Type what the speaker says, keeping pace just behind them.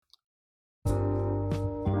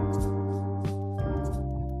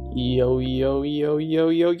Yo, yo, yo, yo,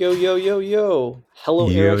 yo, yo, yo, yo, yo. Hello,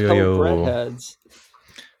 Yo, Eric. yo, Hello, yo. Breadheads.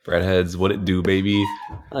 Breadheads, what it do, baby? T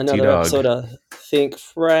Another Dog. episode of Think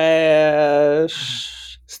Fresh.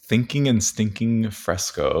 Thinking and stinking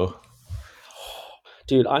fresco.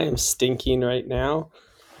 Dude, I am stinking right now.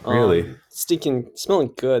 Really? Stinking,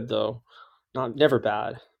 smelling good, though. Never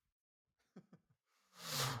bad.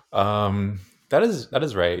 That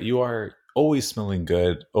is right. You are always smelling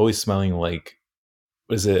good. Always smelling like,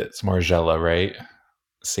 what is it? It's Margiela, right?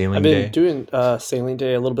 I've Sailing been day. doing sailing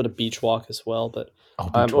day, a little bit of beach walk as well, but Oh,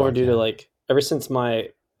 I'm beach walk, overdue to yeah. ever since my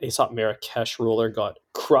ASOP Marrakesh roller got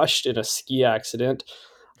crushed in a ski accident.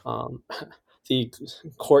 Um, the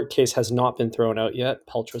court case has not been thrown out yet.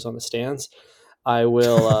 Peltra's on the stands. I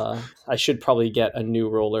will. I should probably get a new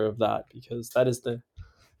roller of that because that is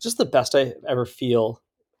just the best I ever feel.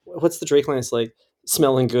 What's the Drake line? It's like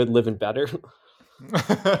smelling good, living better.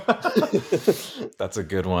 That's a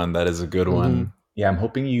good one. That is a good hmm one. Yeah, I'm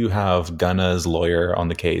hoping you have Gunna's lawyer on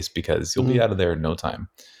the case because you'll be hmm out of there in no time.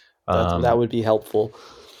 That would be helpful.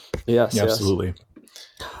 Yes, Yeah, yes. absolutely.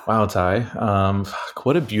 Wow, Ty. Fuck,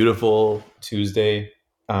 what a beautiful Tuesday.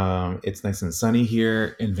 It's nice and sunny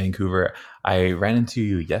here in Vancouver. I ran into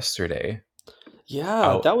you yesterday. Yeah,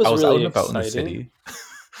 Out, that I was was out really and about in the exciting. city.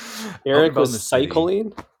 Out and Eric about in was the city.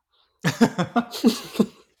 cycling.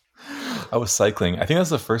 I was cycling. I think that's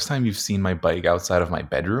the first time you've seen my bike outside of my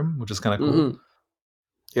bedroom, which is kind of cool. hmm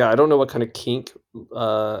Yeah, I don't know what kind of kink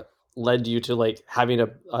uh, led you to having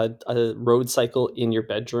a road cycle in your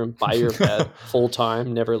bedroom by your bed full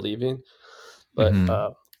time, never leaving. But hmm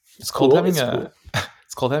it's cool. It's cool.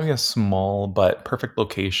 it's called having a small but perfect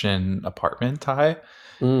location apartment, Ty.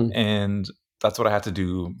 Mm. And that's what I had to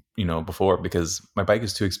do, before because my bike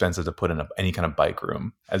is too expensive to put in any kind of bike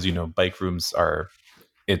room. As you know, bike rooms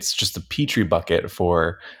it's just a petri bucket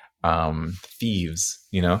for thieves.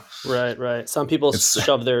 Right, right. Some people It's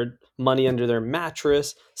shove their money under their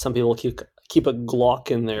mattress. Some people keep a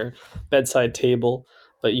Glock in their bedside table.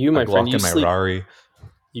 But you, a my friend, Glock you in my sleep. Rari.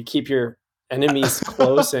 You keep your enemies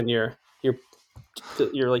close and your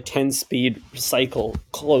like 10 speed cycle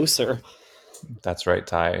closer. That's right,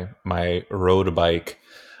 Ty. My road bike.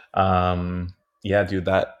 Yeah, dude,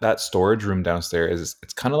 that storage room downstairs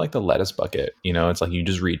it's kind of like the lettuce bucket. It's like you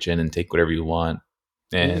just reach in and take whatever you want.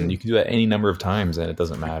 And you Mm. can do that any number of times and it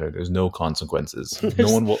doesn't matter. There's no consequences. No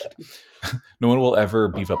There's one will no one will ever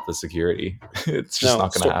beef up the security. It's just no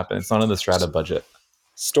not going to happen. It's not in the strata budget.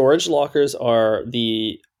 storage lockers are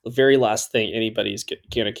the very last thing anybody's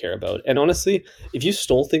gonna care about. And honestly, if you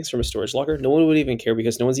stole things from a storage locker, no one would even care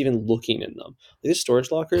because no one's even looking in them. These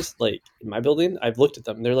storage lockers, like in my building, I've looked at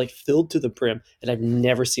them; they're like filled to the brim, and I've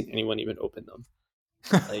never seen anyone even open them.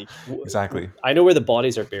 Like Exactly. I know where the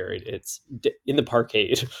bodies are buried. It's in the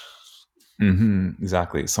parkade.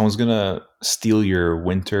 Exactly. Someone's gonna steal your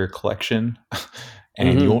winter collection,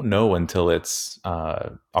 and you hmm won't know until it's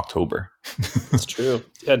October. It's true.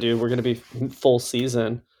 Yeah, dude, we're gonna be full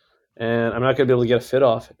season, and I'm not gonna be able to get a fit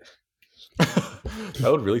off.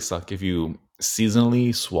 That would really suck if you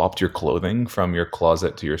seasonally swapped your clothing from your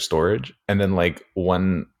closet to your storage, and then like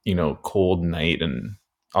one cold night in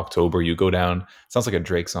October, you go down. Sounds like a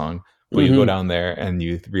Drake song, but you go hmm down there and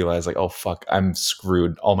you realize like, oh fuck, I'm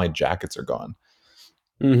screwed. All my jackets are gone.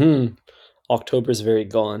 hmm October's very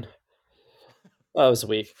gone. That was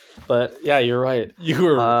weak, but yeah, you're right. You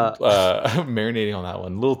were Uh, marinating on that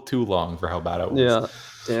one a little too long for how bad it was. yeah,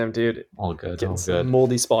 damn, dude, All good, getting all some good.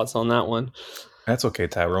 moldy spots on that one. That's okay,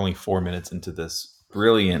 Ty. We're only 4 minutes into this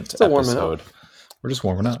brilliant Still warming up. episode. We're just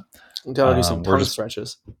warming up. Gotta do some We're tongue just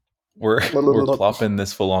stretches. we're plopping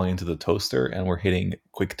this full long into the toaster and we're hitting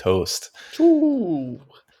quick toast. Choo.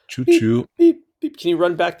 Choo Beep choo. beep beep. Can you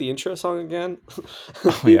run back the intro song again?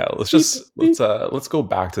 Oh Beep yeah, let's beep just beep. let's go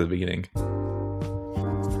back to the beginning.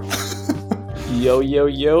 Yo yo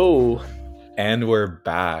yo. And we're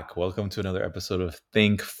back. Welcome to another episode of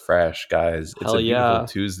Think Fresh, guys. It's Hell a beautiful yeah.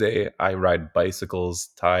 Tuesday. I ride bicycles,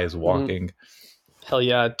 Ty is Mhm. walking. Hell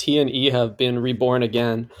yeah. T and E have been reborn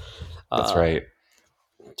again. That's Uh, right.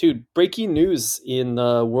 dude, breaking news in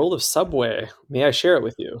the world of Subway. May I share it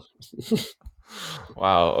with you?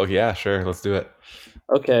 Wow. Oh yeah, sure. Let's do it.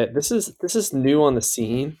 Okay, this is new on the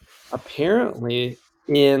scene. Apparently,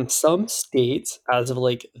 in some states, as of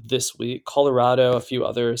this week, Colorado, a few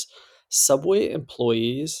others, Subway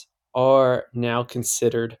employees are now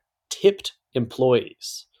considered tipped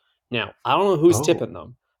employees. Now, I don't know who's Oh. tipping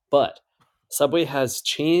them, but Subway has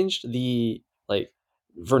changed the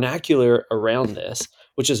vernacular around this,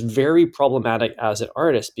 which is very problematic as an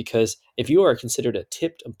artist because if you are considered a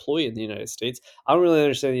tipped employee in the United States, I don't really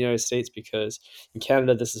understand the United States because in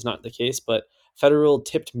Canada this is not the case, but federal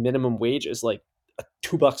tipped minimum wage is like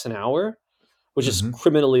 $2 an hour, which is Mm-hmm.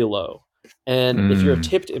 criminally low. And if you're a Mm.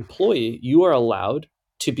 tipped employee, you are allowed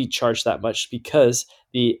to be charged that much because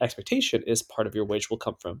the expectation is part of your wage will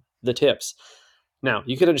come from the tips. Now,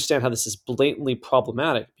 you can understand how this is blatantly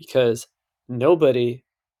problematic because nobody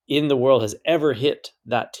in the world has ever hit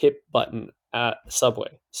that tip button at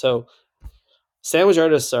Subway. So sandwich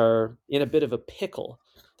artists are in a bit of a pickle.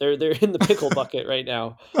 They're in the pickle bucket right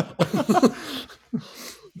now.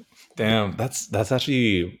 Damn, that's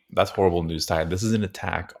horrible news, Ty. This is an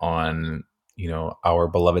attack on, our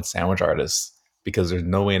beloved sandwich artists, because there's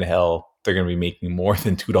no way in hell they're going to be making more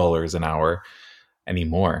than $2 an hour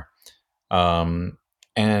anymore. Um,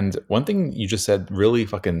 and one thing you just said really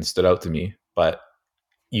fucking stood out to me, but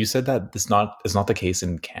you said that this not is not the case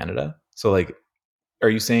in Canada. So like, are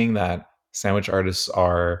you saying that sandwich artists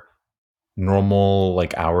are normal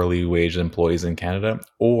like hourly wage employees in Canada,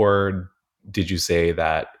 or did you say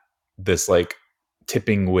that this like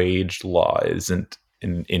tipping wage law isn't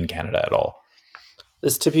in Canada at all?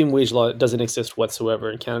 This tipping wage law doesn't exist whatsoever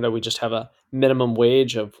in Canada. We just have a minimum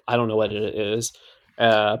wage of I don't know what it is,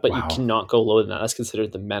 but you Wow. cannot go lower than that. That's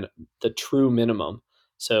considered the true minimum.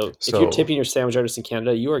 So if you're So tipping your sandwich artists in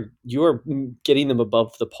Canada, you are getting them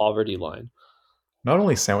above the poverty line. not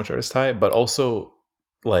only sandwich artist Ty, but also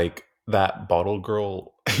like that bottle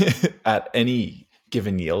girl at any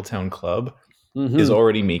given Yaletown club is Hmm.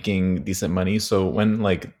 already making decent money. So when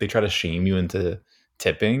like they try to shame you into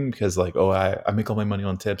tipping because like, oh, I make all my money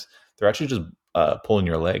on tips, they're actually just pulling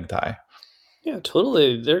your leg, Ty. Yeah,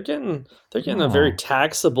 totally. They're getting a very Oh.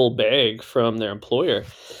 taxable bag from their employer.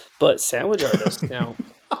 But sandwich artists now,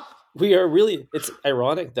 we are really it's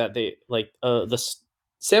ironic that they like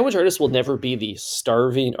sandwich artists will never be the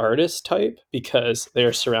starving artist type because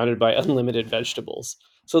they're surrounded by unlimited vegetables,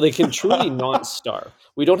 so they can truly not starve.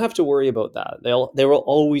 We don't have to worry about that. There will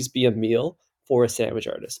always be a meal for a sandwich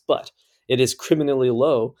artist, but it is criminally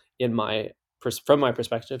low in from my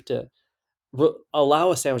perspective to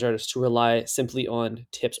allow a sandwich artist to rely simply on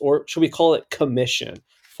tips, or should we call it commission,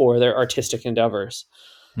 for their artistic endeavors.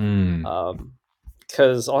 Hmm. um,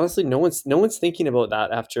 because honestly, no one's thinking about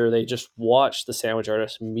that after they just watched the sandwich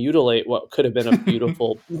artist mutilate what could have been a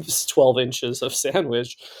beautiful 12 inches of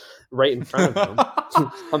sandwich right in front of them. A it,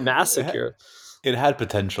 ha- massacre. it had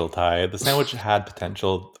potential, Ty. The sandwich had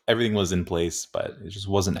potential. Everything was in place, but it just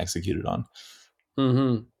wasn't executed on.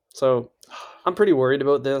 So I'm pretty worried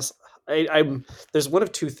about this. I'm There's one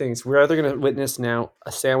of two things. We're either going to witness now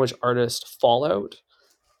a sandwich artist fallout.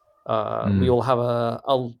 We Mm. will have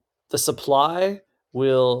the supply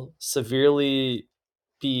will severely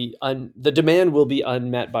the demand will be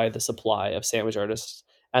unmet by the supply of sandwich artists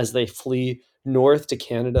as they flee north to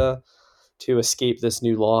Canada to escape this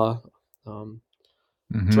new law. Um,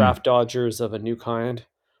 Hmm. Draft dodgers of a new kind,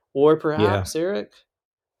 or Yeah. perhaps Eric,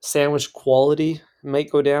 sandwich quality might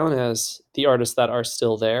go down as the artists that are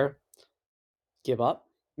still there give up.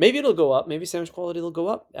 Maybe it'll go up. Maybe sandwich quality will go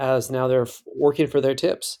up as now they're working for their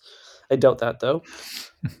tips. I doubt that though.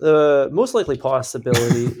 The most likely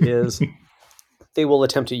possibility is they will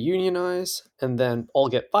attempt to unionize and then all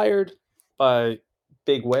get fired by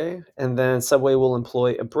Big Way, and then Subway will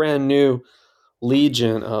employ a brand new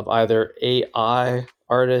legion of either AI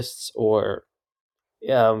artists or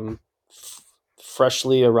um,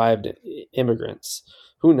 freshly arrived immigrants.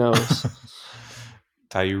 Who knows?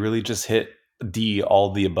 Ty, you really just hit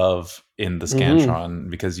all the above in the Hmm. Scantron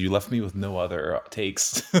because you left me with no other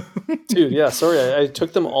takes. Dude, yeah, sorry, I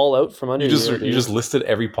took them all out from under you you just there, you dude. just listed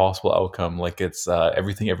every possible outcome like it's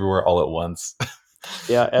everything everywhere all at once.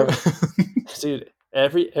 Yeah, dude,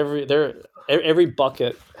 every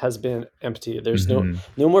bucket has been empty. There's no Hmm.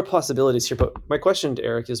 no more possibilities here. But my question to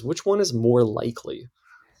Eric is, which one is more likely?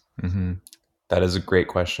 Hmm. That is a great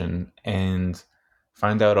question, and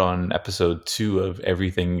find out on episode 2 of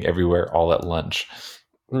Everything Everywhere All at Lunch.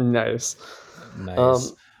 Nice. Nice.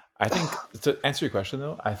 Um, I think to answer your question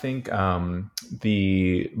though, I think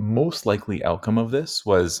the most likely outcome of this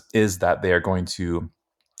is that they are going to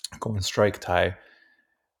go on strike, Ty.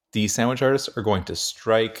 The sandwich artists are going to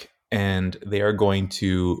strike, and they are going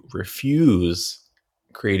to refuse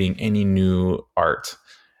creating any new art,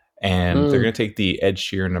 and they're going mm, to take the Ed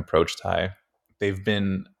Sheeran approach, Ty. They've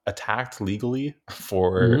been attacked legally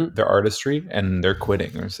for mhm. their artistry, and they're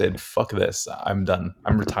quitting. They said, "Fuck this! I'm done.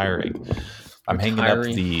 I'm retiring. I'm hanging up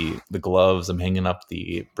Retiring. the gloves. I'm hanging up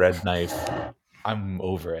the bread knife. I'm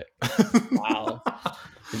over it." Wow.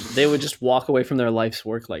 They would just walk away from their life's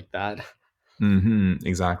work like that.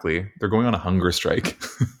 Exactly. They're going on a hunger strike.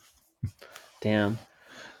 Damn.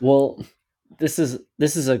 Well, this is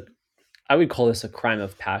a I would call this a crime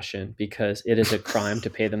of passion because it is a crime to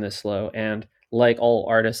pay them this low. And like all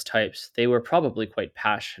artist types, they were probably quite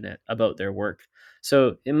passionate about their work.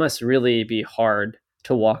 So it must really be hard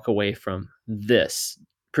to walk away from this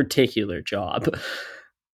particular job.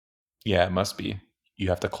 Yeah, it must be. You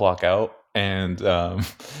have to clock out. And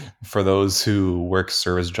for those who work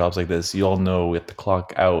service jobs like this, you all know we have to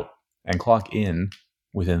clock out and clock in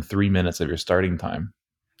within 3 minutes of your starting time.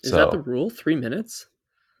 Is that the So rule? 3 minutes?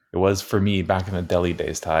 it was for me back in the deli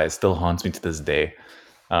days, Ty. It still haunts me to this day.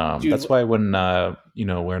 Dude, That's why when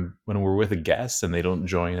when we're with a guest and they don't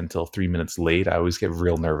join until 3 minutes late, I always get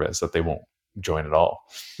real nervous that they won't join at all.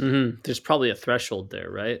 there's probably a threshold there,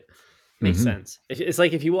 right? Makes Hmm. sense. It's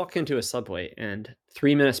like if you walk into a Subway and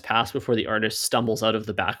 3 minutes pass before the artist stumbles out of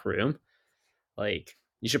the back room, like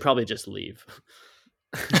you should probably just leave.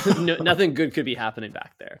 No, nothing good could be happening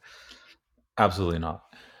back there. Absolutely not.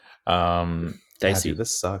 Yeah, dude, Dicey.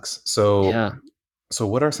 this sucks. So Yeah. So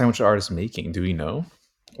what are sandwich artists making? Do we know?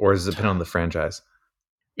 Or does it depend on the franchise?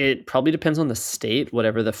 It probably depends on the state,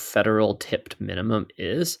 whatever the federal tipped minimum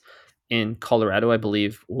is. In Colorado, I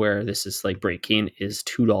believe, where this is like breaking, is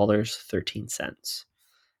 $2.13.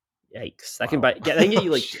 Yikes! Wow. That can get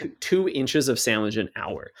you like Shit. 2 inches of sandwich an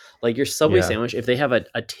hour. Like your Subway Yeah. sandwich, if they have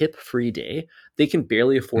a tip free day, they can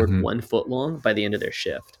barely afford Hmm. 1 foot long by the end of their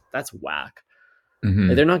shift. That's whack. Like,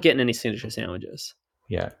 Hmm. they're not getting any signature sandwiches.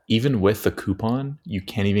 Yeah. Even with the coupon, you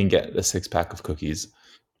can't even get a 6 pack of cookies.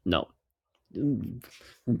 No,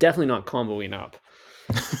 definitely not comboing up.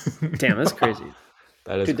 Damn, that's crazy.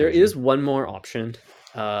 That is Dude, there crazy. is one more option,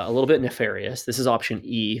 a little bit nefarious. This is option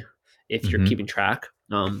E, if you're Hmm. keeping track.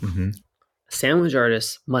 Hmm. Sandwich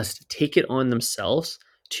artists must take it on themselves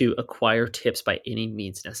to acquire tips by any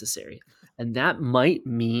means necessary, and that might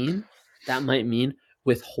mean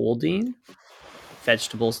withholding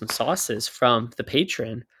vegetables and sauces from the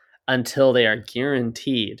patron until they are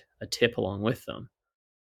guaranteed a tip along with them.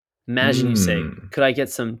 Imagine you say, Mm. "Could I get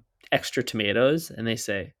some extra tomatoes?" And they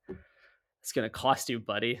say, "It's gonna cost you,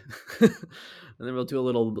 buddy." And then we'll do a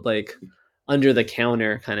little like under the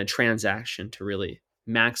counter kind of transaction to really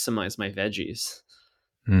maximize my veggies.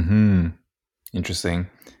 Hmm. Interesting.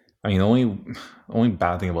 I mean, the only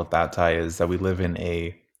bad thing about that, Ty, is that we live in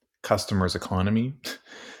a customer's economy.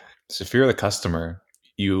 So if you're the customer,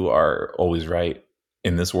 you are always right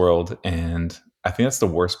in this world, and I think that's the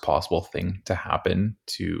worst possible thing to happen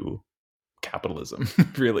to capitalism.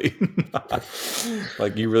 Really,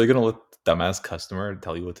 like you're really gonna let the dumbass customer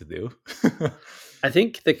tell you what to do? I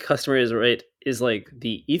think the customer is right is like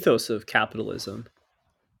the ethos of capitalism.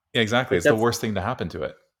 Yeah, exactly. Like It's the that's worst thing to happen to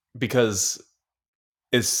it because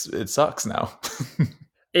it sucks now.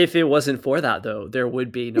 if it wasn't for that though, there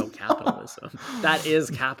would be no capitalism. That is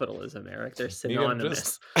capitalism, Eric. They're Maybe I'm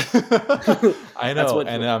just synonymous. I That's know, what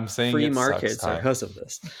and I'm saying free it sucks, markets are Ty. because of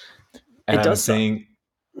this. And It I'm does suck. saying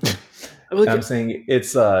I mean, I'm like, saying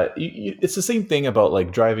it's it's the same thing about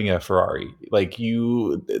like driving a Ferrari. Like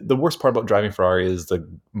the worst part about driving Ferrari is the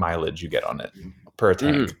mileage you get on it per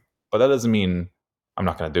tank. But that doesn't mean I'm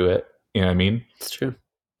not going to do it. You know what I mean? it's true.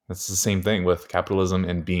 It's the same thing with capitalism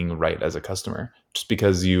and being right as a customer. Just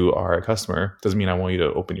because you are a customer doesn't mean I want you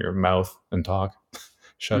to open your mouth and talk.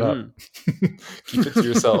 Shut up. Hmm. Keep it to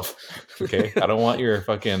yourself. Okay? I don't want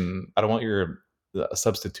your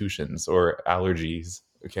substitutions or allergies.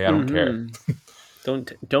 Okay? I don't care. Hmm.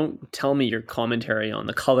 Don't tell me your commentary on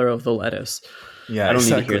the color of the lettuce. Yeah, I don't need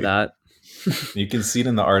to hear exactly. that. You can see it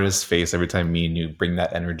in the artist's face every time me and you bring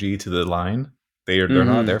that energy to the line. They're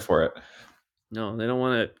not there Hmm. for it. No, they don't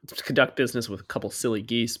want to conduct business with a couple silly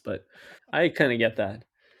geese, but I kind of get that.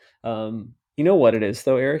 You know what it is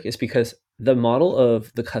though, Eric? Is because the model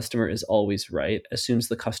of the customer is always right assumes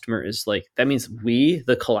the customer is like that means we,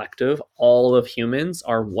 the collective, all of humans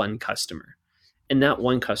are one customer. And that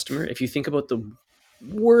one customer, if you think about the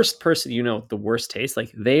worst person you know with the worst taste,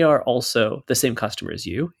 like they are also the same customer as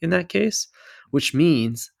you in that case, which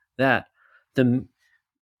means that the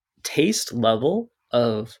taste level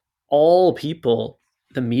of all people,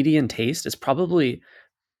 the median taste is probably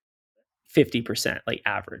 50% like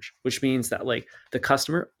average, which means that like the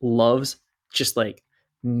customer loves just like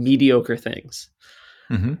mediocre things.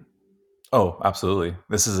 Hmm. Oh, absolutely.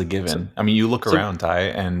 This is a So, given. I mean, you look so around, Ty,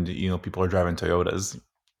 and people are driving Toyotas.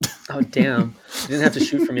 oh damn, you didn't have to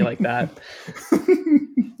shoot for me like that.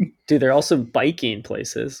 Dude, they're also biking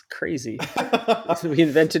places. Crazy. We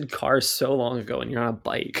invented cars so long ago and you're on a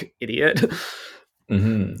bike, idiot.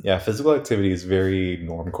 Hmm. Yeah, physical activity is very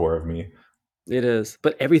normcore of me. It is,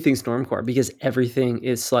 but everything's normcore because everything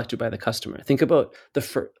is selected by the customer. Think about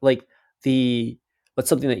like the what's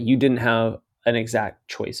something that you didn't have an exact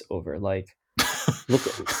choice over. Like look,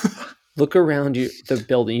 Look around the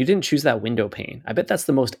building. You didn't choose that window pane. I bet that's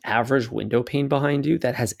the most average window pane behind you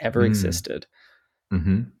that has ever Mm. existed.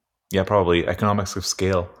 Hmm. Yeah, probably economics of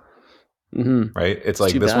scale, Mm-hmm. right? It's It's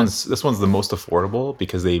like too bad. this one's the most affordable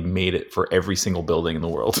because they made it for every single building in the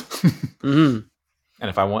world. Mm-hmm. And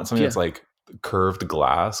if I want something Yeah. that's like curved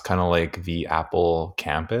glass, kind of like the Apple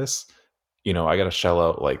campus, I got to shell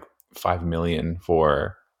out like 5 million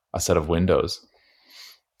for a set of windows.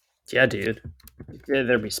 Yeah, dude. Yeah,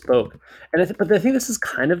 they're bespoke. And but I think this is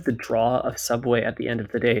kind of the draw of Subway at the end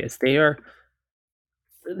of the day is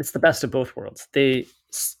it's the best of both worlds.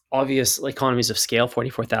 Obvious economies of scale,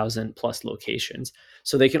 44,000 plus locations.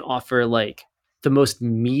 So they can offer like the most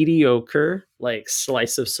mediocre like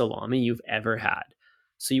slice of salami you've ever had.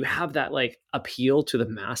 So you have that like appeal to the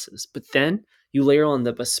masses. But then you layer on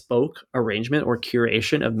the bespoke arrangement or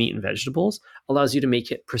curation of meat and vegetables allows you to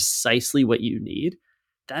make it precisely what you need.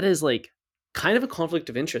 That is like kind of a conflict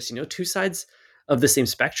of interest, two sides of the same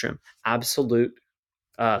spectrum. Absolute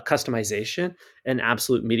customization and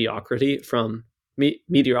absolute mediocrity from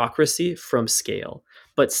scale.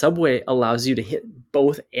 But Subway allows you to hit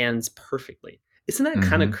both ends perfectly. Isn't that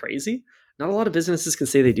kind of Hmm. crazy? Not a lot of businesses can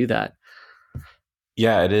say they do that.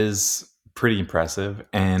 Yeah, it is pretty impressive.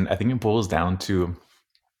 And I think it boils down to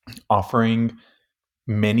offering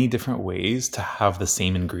many different ways to have the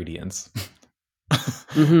same ingredients.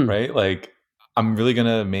 Hmm. Right? Like, I'm really going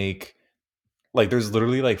to make, like, there's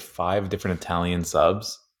literally like five different Italian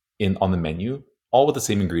subs in on the menu, all with the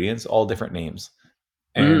same ingredients, all different names.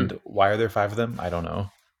 Hmm. And why are there five of them? I don't know.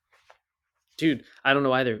 Dude, I don't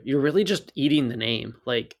know either. You're really just eating the name,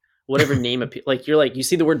 like whatever name like you're like you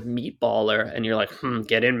see the word meatballer and you're like,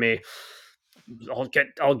 get in me.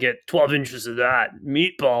 I'll get 12 inches of that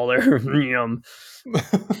meatballer. Yum.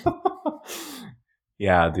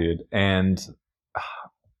 Yeah, dude. And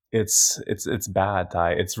it's bad,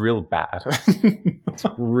 Ty. It's real bad. It's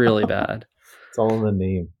really bad. It's all in the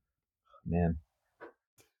name, man.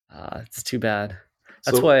 It's too bad.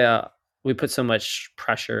 That's So why we put so much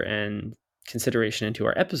pressure and consideration into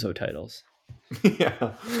our episode titles.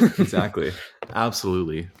 yeah, exactly.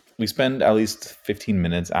 Absolutely. We spend at least 15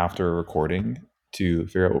 minutes after recording to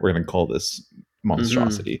figure out what we're going to call this Hmm.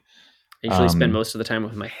 monstrosity. I usually spend Um, most of the time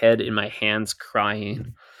with my head in my hands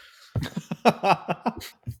crying.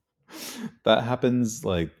 that happens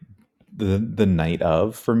like the night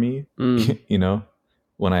of for me, Mm. you know,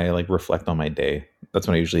 when I like reflect on my day. That's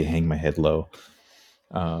when I usually hang my head low.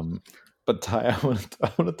 Um, but Ty, I want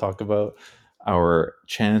to talk about our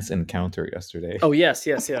chance encounter yesterday. Oh, yes,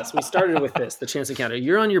 yes, yes. We started with this the chance encounter.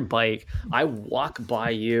 You're on your bike. I walk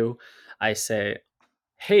by you. I say,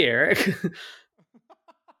 "Hey, Eric."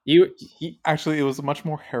 you, Actually, it was a much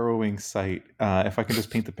more harrowing sight. If I can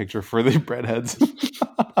just paint the picture for the breadheads.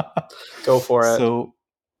 go for it. So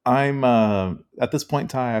I'm at this point in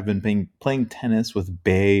time, I've been playing tennis with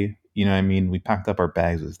Bay. You know what I mean? We packed up our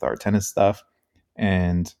bags with our tennis stuff.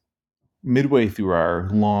 And midway through our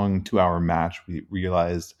long 2-hour match, we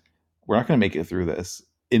realized we're not going to make it through this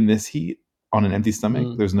in this heat on an empty stomach.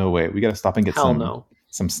 Mm. There's no way. We got to stop and get Hell some no.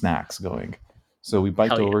 snacks going. So we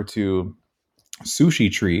biked Hell yeah. over to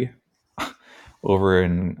Sushi Tree over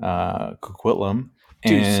in Coquitlam,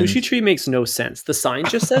 Dude, and sushi tree makes no sense. The sign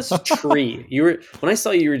just says tree. When I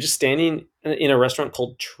saw you, you were just standing in a restaurant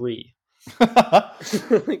called Tree.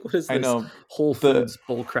 Like, what is I this? know Whole the Foods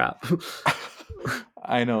bull crap.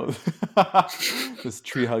 I know this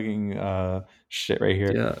tree hugging shit right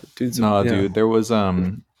here. Yeah, dude's No, yeah. dude, there was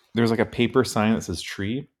like a paper sign that says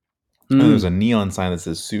tree, and there's Mm. a neon sign that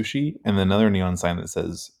says sushi, and then another neon sign that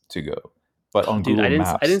says to go. But on Dude, Google I didn't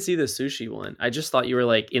Maps, see the sushi one. I just thought you were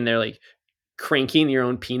like in there like cranking your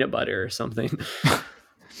own peanut butter or something.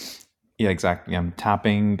 yeah, exactly. I'm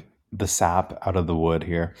tapping the sap out of the wood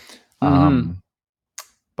here. Mm-hmm. Um,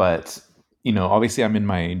 but obviously I'm in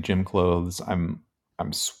my gym clothes. I'm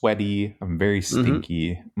sweaty. I'm very Mm-hmm.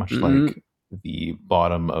 stinky, much Mm-hmm. like the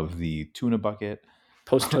bottom of the tuna bucket.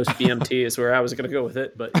 Post toast BMT is where I was gonna go with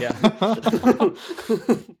it, but yeah.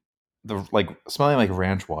 The like smelling like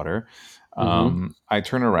ranch water. Mm-hmm. I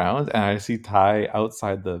turn around and I see Ty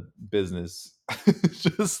outside the business,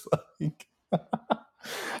 just like I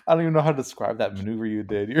don't even know how to describe that maneuver you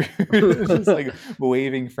did. You're just like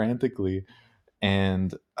waving frantically,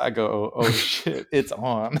 and I go, "Oh shit, it's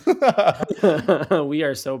on!" We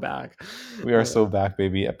are so back. We are so back,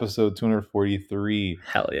 baby. Episode 243.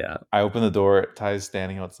 Hell yeah. I open the door. Ty's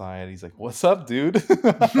standing outside. He's like, "What's up, dude?"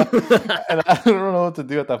 And I don't know what to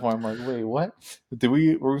do at that point. I'm like, "Wait, what? Were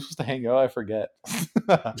we supposed to hang out? I forget."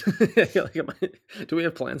 Like, do we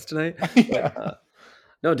have plans tonight? But Yeah.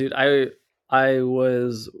 no, dude, I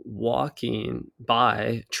was walking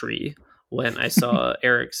by Tree when I saw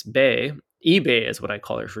Eric's Bay. eBay is what I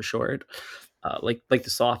call her for short, like the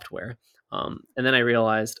software. And then I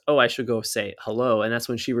realized, oh, I should go say hello. And that's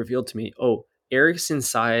when she revealed to me, oh, Eric's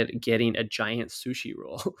inside getting a giant sushi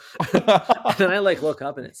roll. And then I like look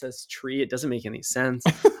up and it says Tree. It doesn't make any sense.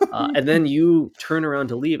 And then you turn around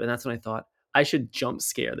to leave, and that's when I thought I should jump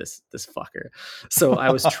scare this fucker. So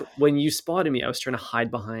I was when you spotted me, I was trying to hide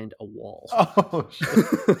behind a wall. Oh shit!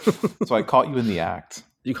 So I caught you in the act.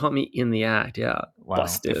 You caught me in the act, yeah. Wow.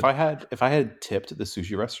 Busted. If I had tipped the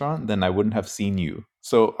sushi restaurant, then I wouldn't have seen you.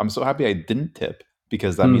 So I'm so happy I didn't tip,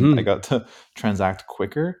 because that means I got to transact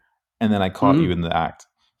quicker, and then I caught you in the act.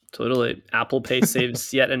 Totally. Apple Pay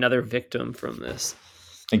saves yet another victim from this.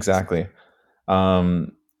 Exactly.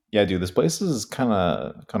 Yeah, dude, this place is kind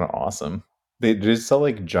of awesome. They just sell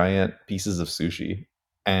like giant pieces of sushi,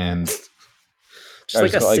 and just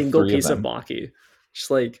like a single piece of maki.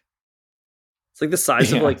 Just like it's like the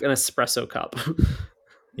size of like an espresso cup.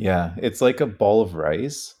 Yeah, it's like a ball of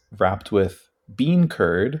rice wrapped with bean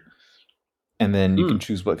curd, and then you can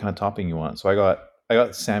choose what kind of topping you want. So I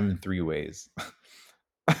got salmon 3 ways.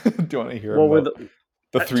 Do you want to hear about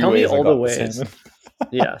the 3 tell ways? Me all the ways.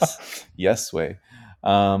 Yes. Yes way.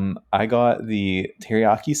 I got the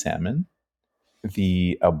teriyaki salmon,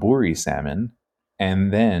 the aburi salmon,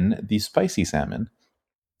 and then the spicy salmon.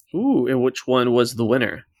 Ooh, and which one was the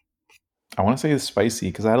winner? I want to say it's spicy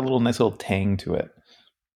because I had a nice little tang to it.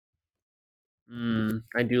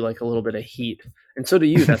 I do like a little bit of heat, and so do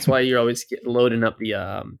you. That's why you're always loading up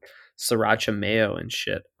the sriracha mayo and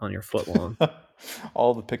shit on your footlong.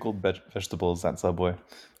 All the pickled vegetables at Subway.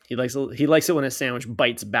 He likes it when a sandwich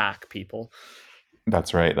bites back, people.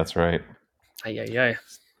 That's right. That's right. Ay.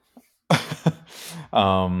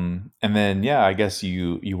 And then I guess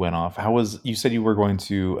you went off. You said you were going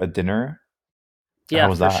to a dinner?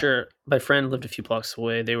 Yeah, for sure. My friend lived a few blocks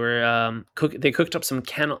away. They were they cooked up some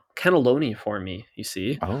cannelloni for me, you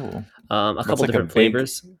see. Oh. A couple different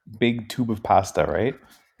flavors. Big tube of pasta, right?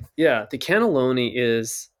 Yeah, the cannelloni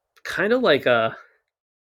is kind of like a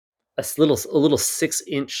little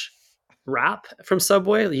 6-inch wrap from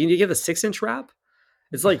Subway. You get the 6-inch wrap.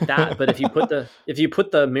 It's like that, but if you put the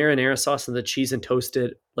marinara sauce and the cheese and toast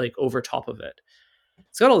it like over top of it,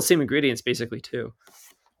 it's got all the same ingredients basically too.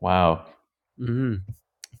 Wow. Mm-hmm.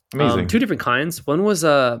 Amazing. 2 different kinds. One was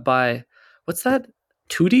by what's that?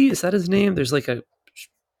 Tootie? Is that his name? There's like a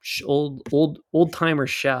old timer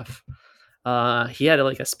chef. He had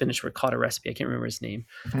like a spinach ricotta recipe. I can't remember his name.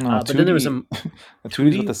 But then there was a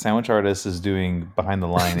Tootie's what the sandwich artist is doing behind the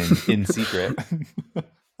line in secret.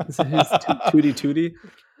 Is it his Tootie?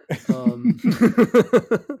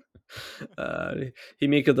 He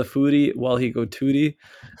make of the foodie while he go Tootie.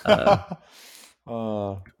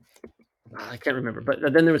 I can't remember, but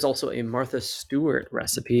then there was also a Martha Stewart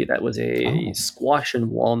recipe that was a squash and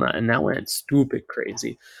walnut, and that went stupid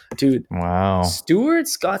crazy, dude. Wow,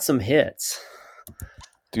 Stewart's got some hits,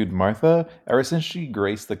 dude. Martha, ever since she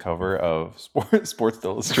graced the cover of Sports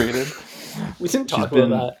Illustrated, we didn't talk about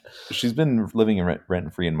that. She's been living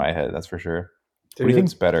rent free in my head, that's for sure. Dude. What do you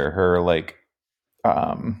think's better, her like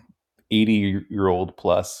 80-year-old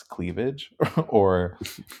plus cleavage or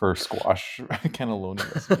her squash cannelloni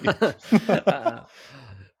recipe?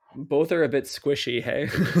 Both are a bit squishy, hey?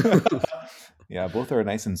 Yeah, both are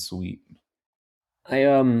nice and sweet. I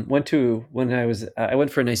went for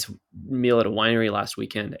a nice meal at a winery last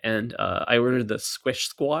weekend, and I ordered the squish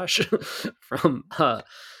squash from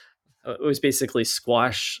it was basically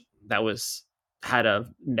squash that had a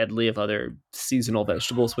medley of other seasonal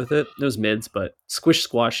vegetables with it. It was mids, but squish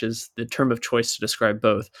squash is the term of choice to describe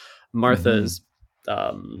both. Martha's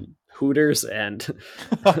Hooters and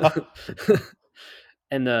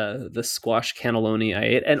and the squash cannelloni I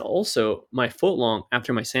ate, and also my footlong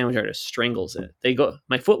after my sandwich artist strangles it.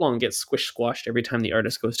 My footlong gets squashed every time the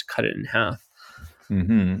artist goes to cut it in half.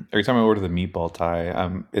 Mm-hmm. Every time I order the meatball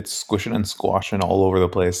thai, it's squishing and squashing all over the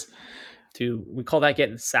place. Dude, we call that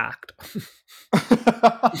getting sacked.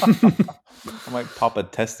 I might pop a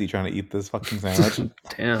testy trying to eat this fucking sandwich.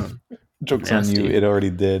 Damn. Joke's nasty. On you, it already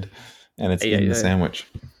did. And it's in the sandwich.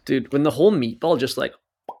 Dude, when the whole meatball just like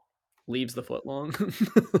leaves the foot long.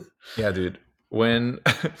 Yeah, dude. When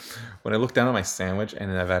I look down at my sandwich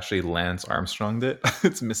and I've actually Lance Armstronged it,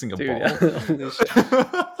 it's missing a ball.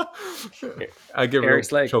 I get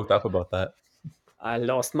real choked up about that. I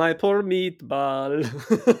lost my poor meatball.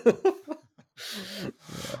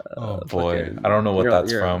 Oh boy, I don't know what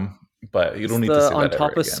that's from, but you don't need to say that on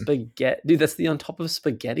top of spaghetti, dude. That's the on top of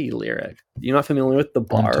spaghetti lyric. You're not familiar with the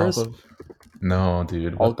bars? No,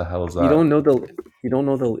 dude. What the hell is that? You don't know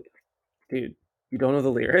the. Dude, you don't know the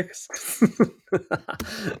lyrics?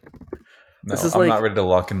 This No, is I'm not like ready to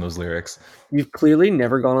lock in those lyrics. you've clearly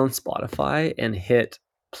never gone on Spotify and hit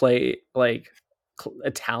play like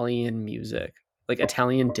Italian music, like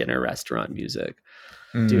Italian dinner restaurant music.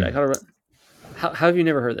 Dude, I Mm. gotta. How have you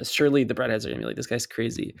never heard this? Surely the Breadheads are gonna be like, this guy's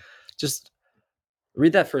crazy. Just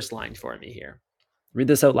read that first line for me here. Read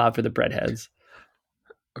this out loud for the Breadheads.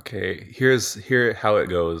 Okay, here how it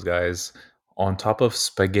goes, guys. On top of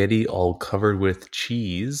spaghetti all covered with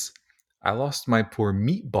cheese, I lost my poor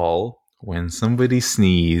meatball when somebody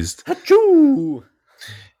sneezed. Achoo!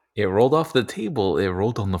 It rolled off the table, it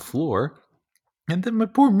rolled on the floor, and then my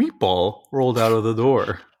poor meatball rolled out of the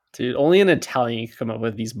door. Dude, only an Italian can come up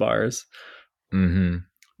with these bars. Hmm.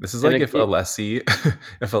 This is And like if Alessi,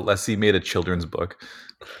 if Alessi made a children's book,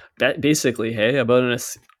 basically, hey, about an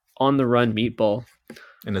on the run meatball.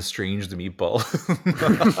 an estranged meatball.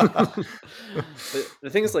 The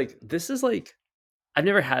thing is, like, this is like, I've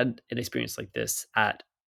never had an experience like this at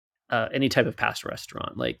any type of pasta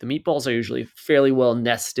restaurant. Like the meatballs are usually fairly well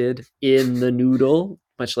nested in the noodle,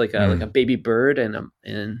 much like a Mm, baby bird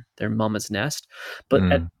in their mama's nest. But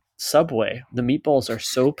at mm. Subway, the meatballs are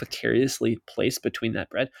so precariously placed between that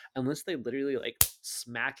bread, unless they literally like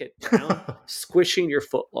smack it down, squishing your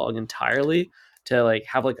foot log entirely to like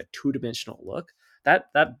have like a two-dimensional look. That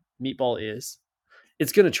meatball is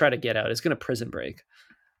it's gonna try to get out. It's gonna prison break.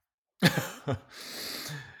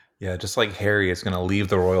 Yeah, just like Harry is gonna leave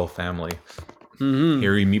the royal family. Mm-hmm.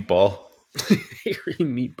 Harry Meatball. Harry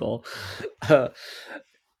meatball. Uh,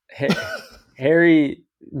 Harry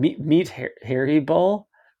meet Harry Ball.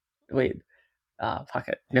 Wait, fuck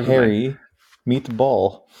it. Never mind. Harry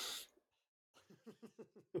Meatball.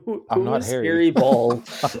 I'm not Who's Harry. Harry Ball?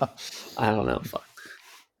 I don't know. Fuck.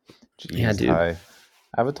 Yeah, Jeez, dude. hi.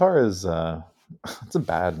 Avatar is it's a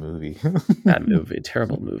bad movie. Bad movie.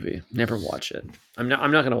 Terrible movie. Never watch it. I'm not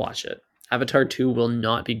gonna watch it. Avatar 2 will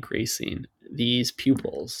not be gracing these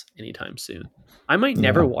pupils anytime soon. I might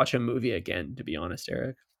never No. watch a movie again, to be honest,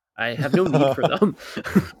 Eric. I have no need for them.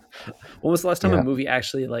 When was the last time a Yeah. movie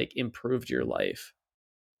actually like improved your life?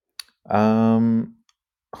 Um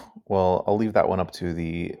well, I'll leave that one up to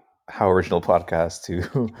the How Original podcast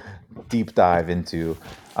to deep dive into.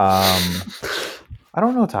 I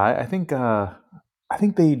don't know, Ty. I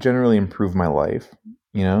think they generally improve my life,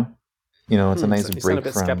 you know? It's a So nice you sound a break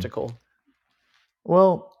bit from, skeptical.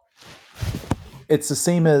 well, it's the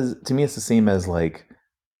same as, to me it's the same as like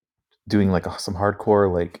doing like some hardcore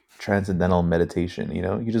like transcendental meditation,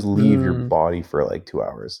 you just leave your Mm, body for like 2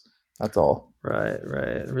 hours. That's all. right.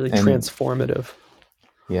 Really And transformative.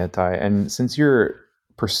 yeah, Ty, and since you're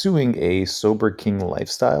pursuing a sober king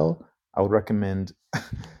lifestyle, I would recommend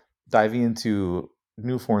diving into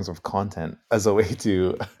new forms of content as a way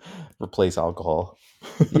to replace alcohol.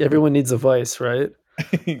 Everyone needs a vice, right?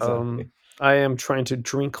 Exactly. I am trying to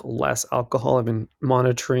drink less alcohol. I've been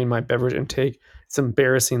monitoring my beverage intake. It's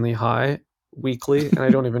embarrassingly high weekly, and I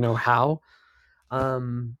don't even know how.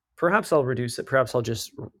 Perhaps I'll reduce it. Perhaps I'll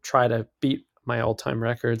just try to beat my all-time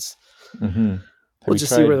records. Hmm. Have We'll you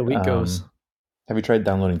just see where tried the week goes. have you tried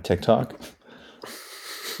downloading TikTok?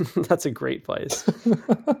 That's a great vice.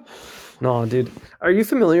 No, dude. Are you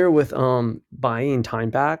familiar with buying time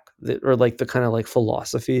back or like the kind of like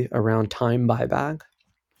philosophy around time buyback?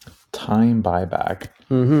 Time buyback.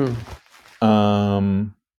 Mm-hmm.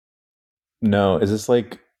 Um no, is this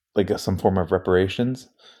like some form of reparations?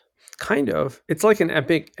 Kind of. It's like an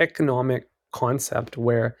epic economic concept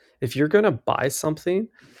where if you're going to buy something,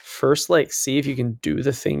 first like see if you can do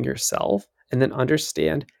the thing yourself and then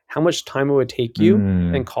understand how much time it would take you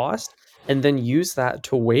and Mm. cost and then use that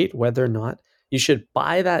to weight whether or not you should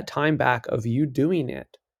buy that time back of you doing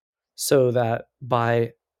it so that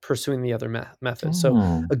by pursuing the other method. So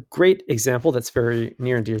Oh. a great example that's very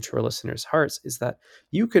near and dear to our listeners' hearts is that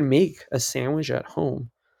you can make a sandwich at home,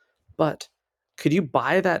 but could you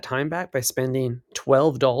buy that time back by spending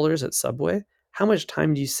 $12 at Subway? How much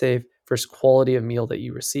time do you save versus quality of meal that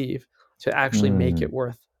you receive to actually make it Mm.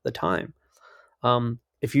 worth the time?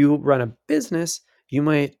 If you run a business, you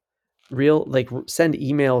might send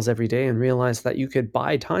emails every day and realize that you could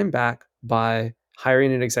buy time back by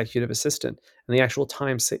hiring an executive assistant, and the actual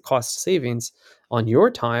cost savings on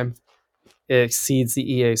your time exceeds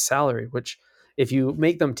the EA's salary, which if you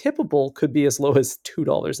make them tippable could be as low as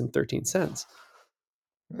 $2.13.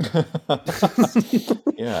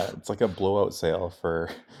 Yeah, it's like a blowout sale for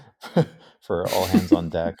for all hands on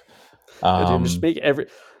deck. Yeah, dude, just Um, make every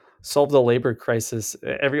solve the labor crisis.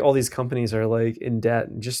 All these companies are like in debt.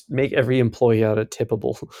 Just make every employee out of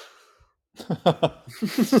tippable.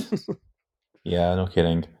 yeah, no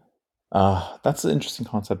kidding. That's an interesting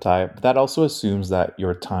concept, Ty. But that also assumes that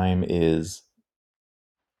your time is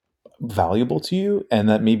valuable to you, and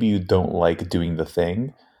that maybe you don't like doing the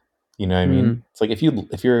thing. You know what I mean? Mm, It's like if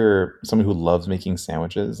you're someone who loves making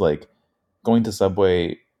sandwiches, like going to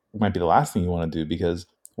Subway might be the last thing you want to do because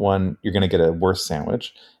one, you're gonna get a worse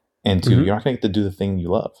sandwich, and two, hmm you're not gonna get to do the thing you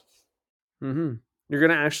love. hmm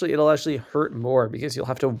it'll actually hurt more because you'll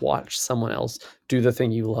have to watch someone else do the thing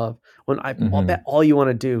you love. I'll Hmm. bet all you want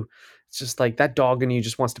to do, it's just like that dog in you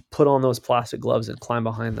just wants to put on those plastic gloves and climb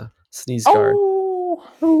behind the sneeze guard. Oh,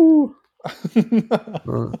 Ooh.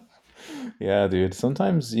 Uh, yeah, dude.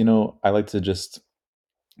 Sometimes I like to just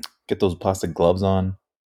get those plastic gloves on.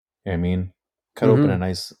 You know what I mean, cut open a mm-hmm.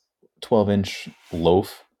 nice 12-inch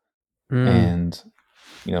loaf Mm.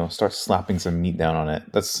 and start slapping some meat down on it.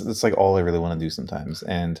 That's like all I really want to do sometimes.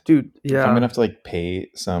 And Dude, if I'm yeah. gonna have to like pay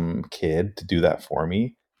some kid to do that for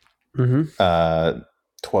me, Mm-hmm. uh,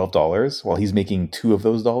 $12 while he's making two of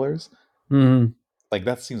those dollars, Mm-hmm. like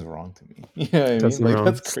that seems wrong to me. You know what I Does mean? seem Like wrong.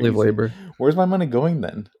 that's Slave crazy. labor. Where's my money going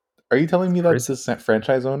then? Are you telling It's me that crazy. this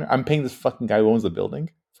franchise owner, I'm paying this fucking guy who owns the building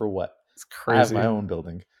for what? It's I have my crazy. own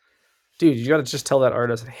building. Dude, you gotta just tell that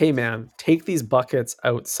artist, hey man, take these buckets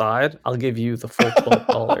outside. I'll give you the full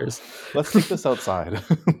 $12. Let's take this outside.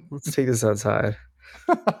 Let's take this outside.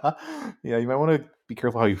 Yeah, you might want to be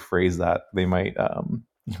careful how you phrase that. They might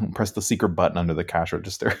press the secret button under the cash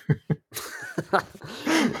register.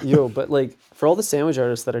 Yo, but like for all the sandwich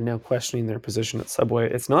artists that are now questioning their position at Subway,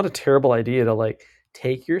 it's not a terrible idea to like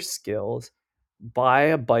take your skills, buy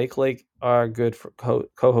a bike like our good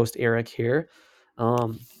co-host Eric here,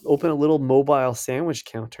 open a little mobile sandwich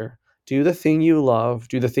counter, do the thing you love,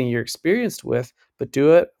 do the thing you're experienced with, but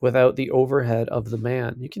do it without the overhead of the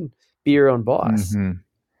man. You can be your own boss. Hmm.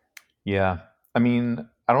 Yeah. I mean,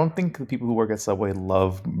 I don't think the people who work at Subway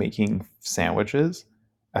love making sandwiches.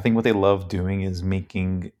 I think what they love doing is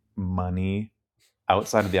making money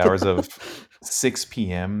outside of the hours of 6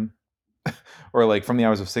 p.m. or like from the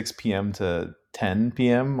hours of 6 p.m. to 10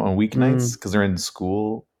 p.m. on weeknights Mm, because they're in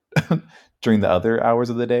school during the other hours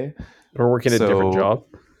of the day. or working a different So, job.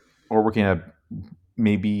 or working a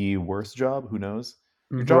maybe worse job, who knows?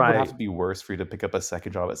 Your job would have Right. to be worse for you to pick up a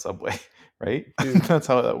second job at Subway, right? Dude, That's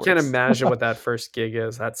how that can't works. imagine what that first gig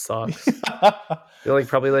is. That sucks. You're like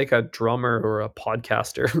probably like a drummer or a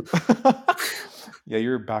podcaster. Yeah,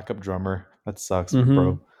 you're a backup drummer. That sucks, Hmm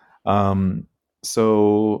bro. Um,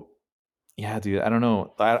 so yeah, dude, I don't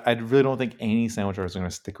know. I really don't think any sandwich artists are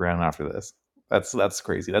gonna stick around after this. That's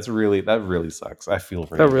crazy. That really sucks. I feel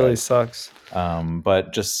for That you really guys. sucks.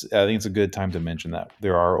 But just I think it's a good time to mention that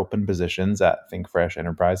there are open positions at Think Fresh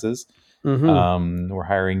Enterprises. Hmm We're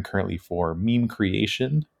hiring currently for meme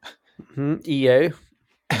creation, EA.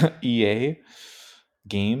 EA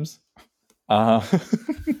games. Uh,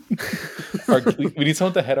 we need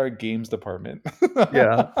someone to head our games department.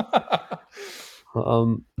 Yeah.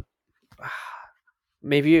 Um,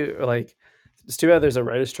 maybe like it's too bad there's a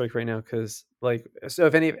writer's strike right now because like so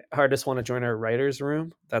if any artists want to join our writers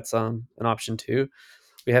room, that's an option too.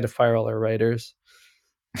 We had to fire all our writers.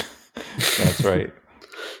 That's right.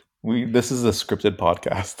 This is a scripted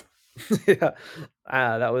podcast. Yeah.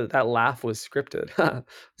 That laugh was scripted.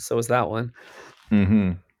 So was that one.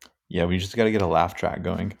 Hmm. Yeah, we just got to get a laugh track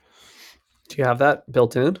going. Do you have that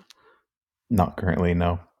built in? Not currently,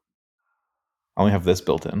 no. I only have this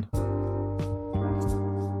built in.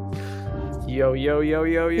 Yo, yo, yo,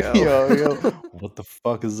 yo, yo. Yo, yo, what the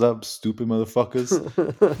fuck is up, stupid motherfuckers?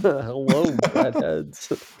 Hello,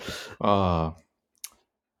 breadheads. uh,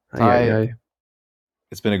 Ay, ay, Ty, ay.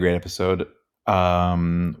 it's been a great episode.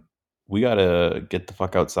 Um, we gotta get the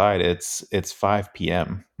fuck outside. It's 5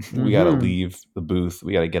 p.m. We gotta Mm-hmm. leave the booth.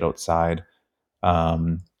 We gotta get outside.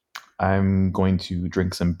 Um, I'm going to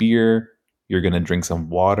drink some beer. You're gonna drink some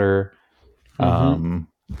water. Mm-hmm. Um,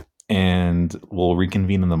 and we'll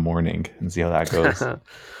reconvene in the morning and see how that goes.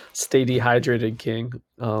 Stay dehydrated, King.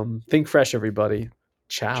 Think fresh, everybody.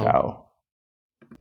 Ciao. Ciao.